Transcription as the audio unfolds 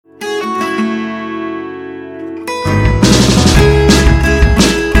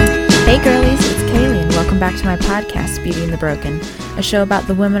back to my podcast, Beauty and the Broken, a show about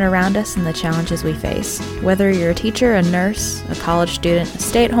the women around us and the challenges we face. Whether you're a teacher, a nurse, a college student, a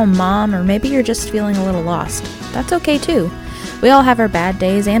stay-at-home mom, or maybe you're just feeling a little lost, that's okay too. We all have our bad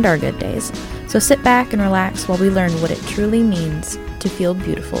days and our good days. So sit back and relax while we learn what it truly means to feel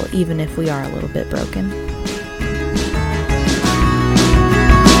beautiful, even if we are a little bit broken.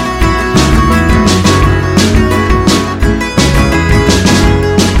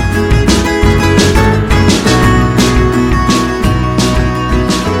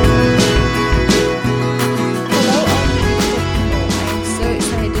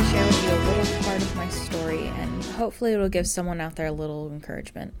 Hopefully it'll give someone out there a little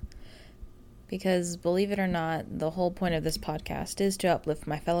encouragement. Because, believe it or not, the whole point of this podcast is to uplift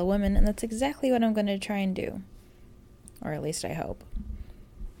my fellow women, and that's exactly what I'm going to try and do. Or at least I hope.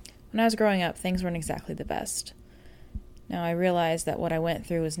 When I was growing up, things weren't exactly the best. Now, I realize that what I went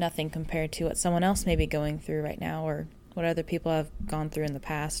through was nothing compared to what someone else may be going through right now, or what other people have gone through in the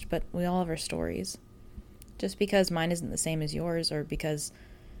past, but we all have our stories. Just because mine isn't the same as yours, or because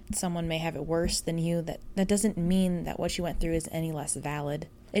someone may have it worse than you, that doesn't mean that what you went through is any less valid.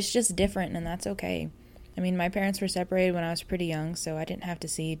 It's just different, and that's okay. I mean, my parents were separated when I was pretty young, so I didn't have to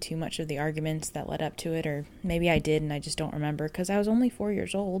see too much of the arguments that led up to it, or maybe I did and I just don't remember, because I was only 4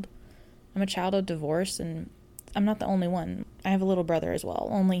 years old. I'm a child of divorce, and I'm not the only one. I have a little brother as well,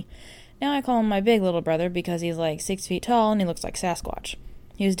 only now I call him my big little brother because he's like 6 feet tall and he looks like Sasquatch.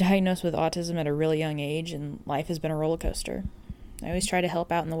 He was diagnosed with autism at a really young age, and life has been a roller coaster. I always tried to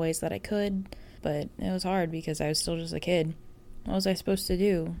help out in the ways that I could, but it was hard because I was still just a kid. What was I supposed to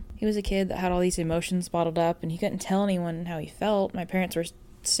do? He was a kid that had all these emotions bottled up, and he couldn't tell anyone how he felt. My parents were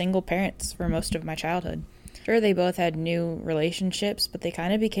single parents for most of my childhood. Sure, they both had new relationships, but they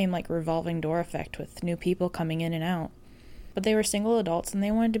kind of became like revolving door effect with new people coming in and out. But they were single adults, and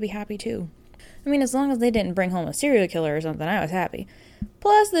they wanted to be happy too. I mean, as long as they didn't bring home a serial killer or something, I was happy.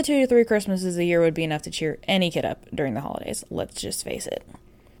 Plus, the 2 to 3 Christmases a year would be enough to cheer any kid up during the holidays, let's just face it.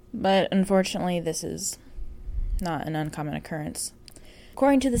 But unfortunately, this is not an uncommon occurrence.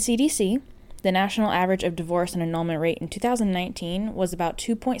 According to the CDC, the national average of divorce and annulment rate in 2019 was about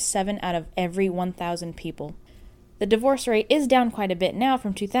 2.7 out of every 1,000 people. The divorce rate is down quite a bit now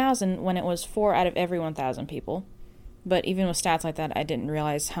from 2000, when it was 4 out of every 1,000 people. But even with stats like that, I didn't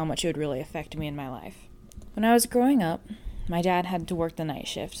realize how much it would really affect me in my life. When I was growing up, my dad had to work the night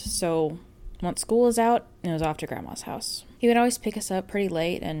shift, so once school was out, it was off to Grandma's house. He would always pick us up pretty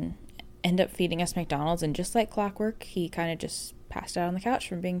late and end up feeding us McDonald's, and just like clockwork, he kind of just passed out on the couch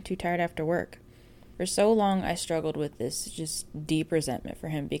from being too tired after work. For so long, I struggled with this just deep resentment for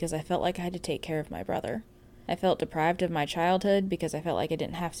him because I felt like I had to take care of my brother. I felt deprived of my childhood because I felt like I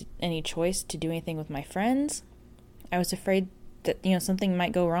didn't have any choice to do anything with my friends. I was afraid that, something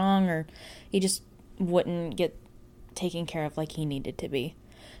might go wrong, or he just wouldn't get taken care of like he needed to be.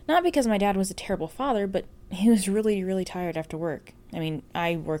 Not because my dad was a terrible father, but he was really, really tired after work. I mean,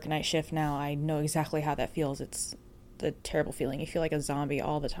 I work a night shift now. I know exactly how that feels. It's a terrible feeling. You feel like a zombie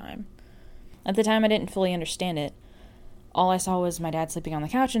all the time. At the time, I didn't fully understand it. All I saw was my dad sleeping on the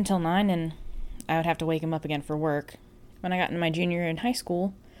couch until 9, and I would have to wake him up again for work. When I got in my junior year in high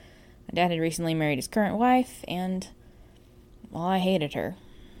school, my dad had recently married his current wife, and, well, I hated her.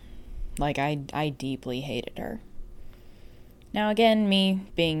 Like, I deeply hated her. Now, again, me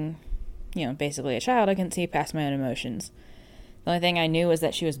being, basically a child, I couldn't see past my own emotions. The only thing I knew was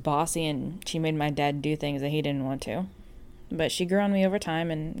that she was bossy, and she made my dad do things that he didn't want to. But she grew on me over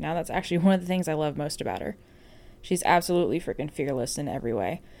time, and now that's actually one of the things I love most about her. She's absolutely freaking fearless in every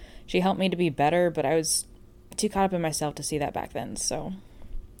way. She helped me to be better, but I was too caught up in myself to see that back then, so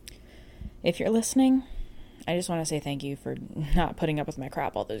if you're listening, I just want to say thank you for not putting up with my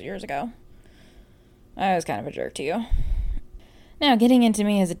crap all those years ago. I was kind of a jerk to you. Now, getting into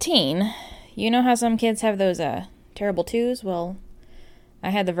me as a teen, you know how some kids have those, terrible twos? Well, I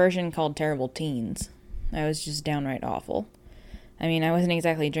had the version called terrible teens. I was just downright awful. I mean, I wasn't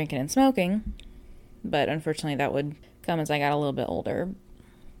exactly drinking and smoking, but unfortunately that would come as I got a little bit older.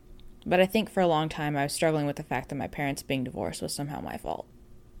 But I think for a long time I was struggling with the fact that my parents being divorced was somehow my fault.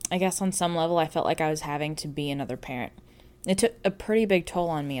 I guess on some level I felt like I was having to be another parent. It took a pretty big toll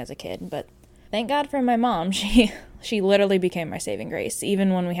on me as a kid, but thank God for my mom. She literally became my saving grace,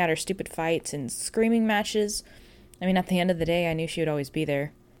 even when we had our stupid fights and screaming matches. I mean, at the end of the day, I knew she would always be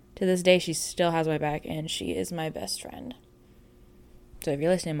there. To this day, she still has my back, and she is my best friend. So if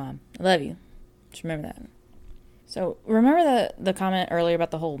you're listening, Mom, I love you. Just remember that. So remember the comment earlier about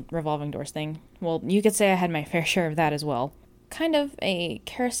the whole revolving doors thing? Well, you could say I had my fair share of that as well. Kind of a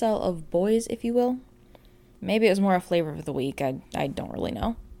carousel of boys, if you will. Maybe it was more a flavor of the week. I don't really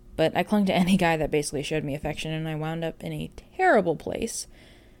know. But I clung to any guy that basically showed me affection, and I wound up in a terrible place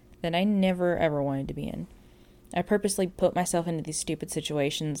that I never ever wanted to be in. I purposely put myself into these stupid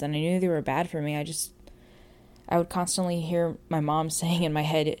situations, and I knew they were bad for me. I would constantly hear my mom saying in my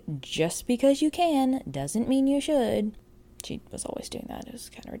head, just because you can doesn't mean you should. She was always doing that. It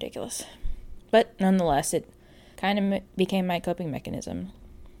was kind of ridiculous. But nonetheless, it kind of became my coping mechanism.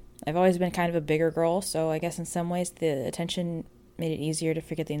 I've always been kind of a bigger girl, so I guess in some ways the attention made it easier to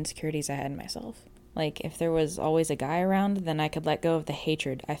forget the insecurities I had in myself. Like, if there was always a guy around, then I could let go of the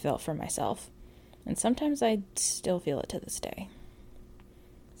hatred I felt for myself. And sometimes I still feel it to this day.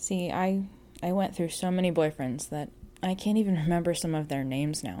 See, I went through so many boyfriends that I can't even remember some of their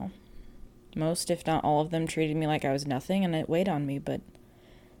names now. Most, if not all of them, treated me like I was nothing, and it weighed on me, but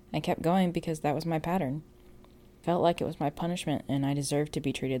I kept going because that was my pattern. Felt like it was my punishment, and I deserved to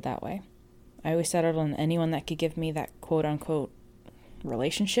be treated that way. I always settled on anyone that could give me that quote-unquote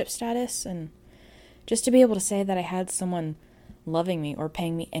relationship status, and just to be able to say that I had someone loving me or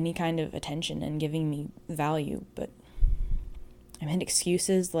paying me any kind of attention and giving me value. But I made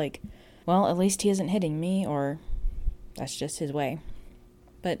excuses like, well, at least he isn't hitting me, or that's just his way.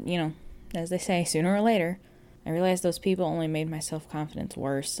 But, you know, as they say, sooner or later, I realized those people only made my self-confidence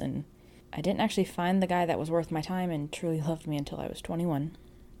worse, and I didn't actually find the guy that was worth my time and truly loved me until I was 21.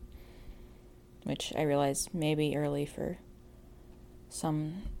 Which I realize may be early for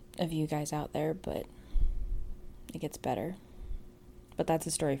some of you guys out there, but it gets better. But that's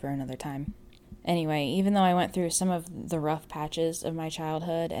a story for another time. Anyway, even though I went through some of the rough patches of my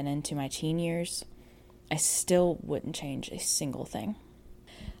childhood and into my teen years, I still wouldn't change a single thing.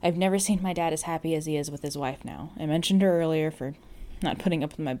 I've never seen my dad as happy as he is with his wife now. I mentioned her earlier for not putting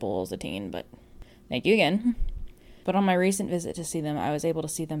up with my bull as a teen, but thank you again. But on my recent visit to see them, I was able to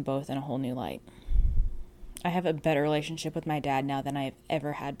see them both in a whole new light. I have a better relationship with my dad now than I've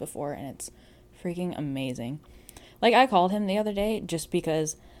ever had before, and it's freaking amazing. Like, I called him the other day just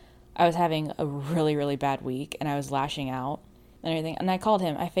because I was having a really, really bad week, and I was lashing out and everything. And I called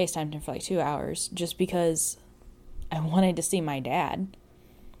him, I FaceTimed him for like 2 hours just because I wanted to see my dad.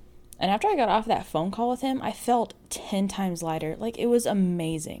 And after I got off that phone call with him, I felt 10 times lighter. Like, it was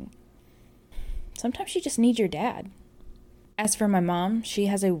amazing. Sometimes you just need your dad. As for my mom, she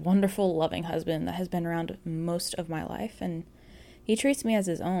has a wonderful, loving husband that has been around most of my life, and he treats me as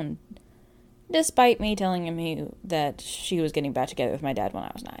his own, despite me telling him that she was getting back together with my dad when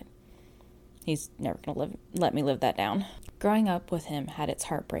I was 9. He's never going to let me live that down. Growing up with him had its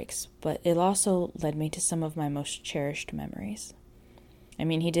heartbreaks, but it also led me to some of my most cherished memories. I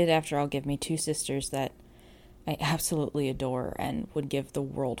mean, he did, after all, give me 2 sisters that I absolutely adore and would give the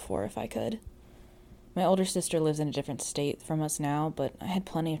world for if I could. My older sister lives in a different state from us now, but I had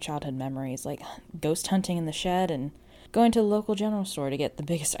plenty of childhood memories, like ghost hunting in the shed and going to the local general store to get the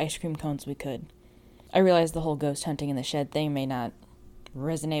biggest ice cream cones we could. I realize the whole ghost hunting in the shed thing may not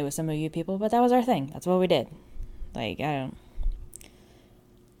resonate with some of you people, but that was our thing. That's what we did. We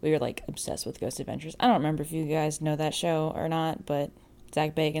were like obsessed with Ghost Adventures. I don't remember if you guys know that show or not, but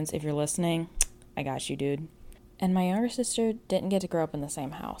Zach Bagans, if you're listening, I got you, dude. And my younger sister didn't get to grow up in the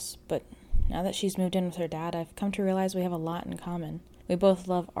same house, but now that she's moved in with her dad, I've come to realize we have a lot in common. We both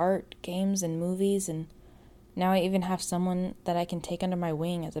love art, games, and movies, and now I even have someone that I can take under my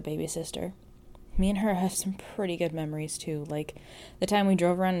wing as a baby sister. Me and her have some pretty good memories, too, like the time we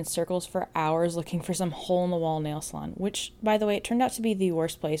drove around in circles for hours looking for some hole-in-the-wall nail salon, which, by the way, it turned out to be the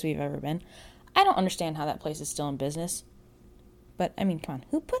worst place we've ever been. I don't understand how that place is still in business. But, I mean, come on,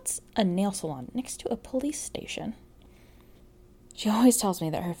 who puts a nail salon next to a police station? She always tells me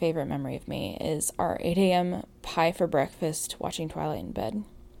that her favorite memory of me is our 8 a.m. pie for breakfast watching Twilight in bed.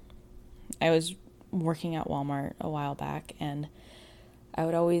 I was working at Walmart a while back, and I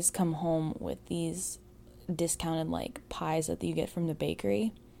would always come home with these discounted, pies that you get from the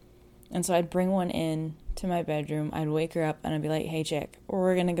bakery. And so I'd bring one in to my bedroom, I'd wake her up, and I'd be like, hey, chick,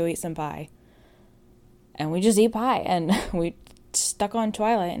 we're gonna go eat some pie. And we just eat pie, and we stuck on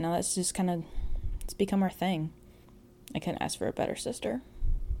Twilight, and now that's just it's become our thing. I couldn't ask for a better sister.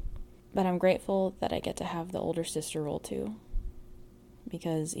 But I'm grateful that I get to have the older sister role too.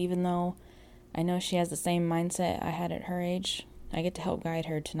 Because even though I know she has the same mindset I had at her age, I get to help guide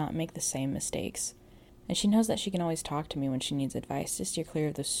her to not make the same mistakes. And she knows that she can always talk to me when she needs advice to steer clear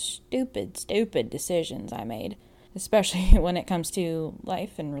of the stupid decisions I made. Especially when it comes to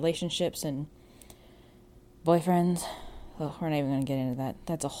life and relationships and boyfriends. Oh, we're not even going to get into that.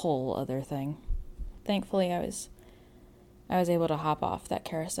 That's a whole other thing. Thankfully, I was able to hop off that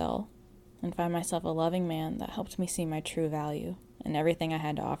carousel and find myself a loving man that helped me see my true value and everything I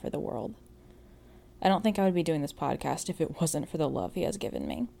had to offer the world. I don't think I would be doing this podcast if it wasn't for the love he has given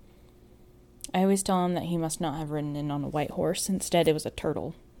me. I always tell him that he must not have ridden in on a white horse. Instead, it was a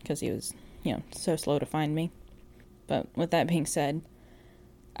turtle, because he was, so slow to find me. But with that being said,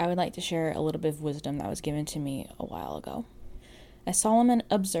 I would like to share a little bit of wisdom that was given to me a while ago. As Solomon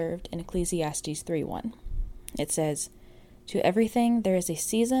observed in Ecclesiastes 3:1, it says, "To everything there is a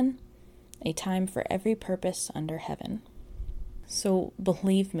season, a time for every purpose under heaven." So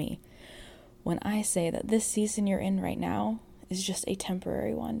believe me when I say that this season you're in right now is just a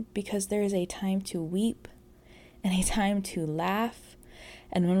temporary one, because there is a time to weep and a time to laugh.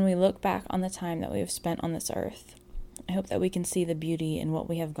 And when we look back on the time that we have spent on this earth, I hope that we can see the beauty in what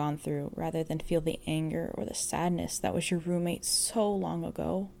we have gone through rather than feel the anger or the sadness that was your roommate so long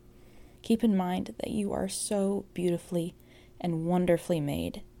ago. Keep in mind that you are so beautifully and wonderfully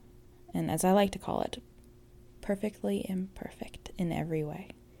made, and as I like to call it, perfectly imperfect in every way.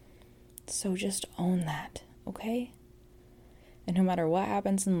 So just own that, okay? And no matter what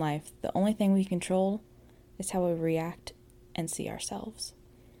happens in life, the only thing we control is how we react and see ourselves.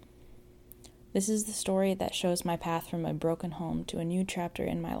 This is the story that shows my path from a broken home to a new chapter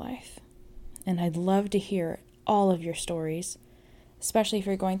in my life. And I'd love to hear all of your stories, especially if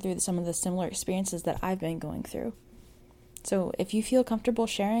you're going through some of the similar experiences that I've been going through. So if you feel comfortable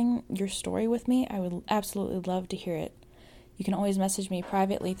sharing your story with me, I would absolutely love to hear it. You can always message me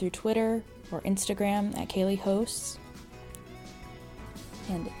privately through Twitter or Instagram at Kaylee Hosts.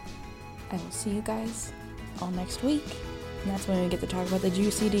 And I will see you guys all next week. And that's when we get to talk about the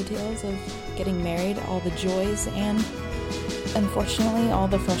juicy details of getting married, all the joys, and unfortunately, all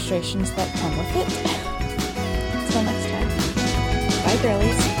the frustrations that come with it. Until next time. Bye,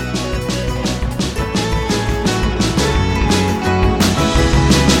 girlies.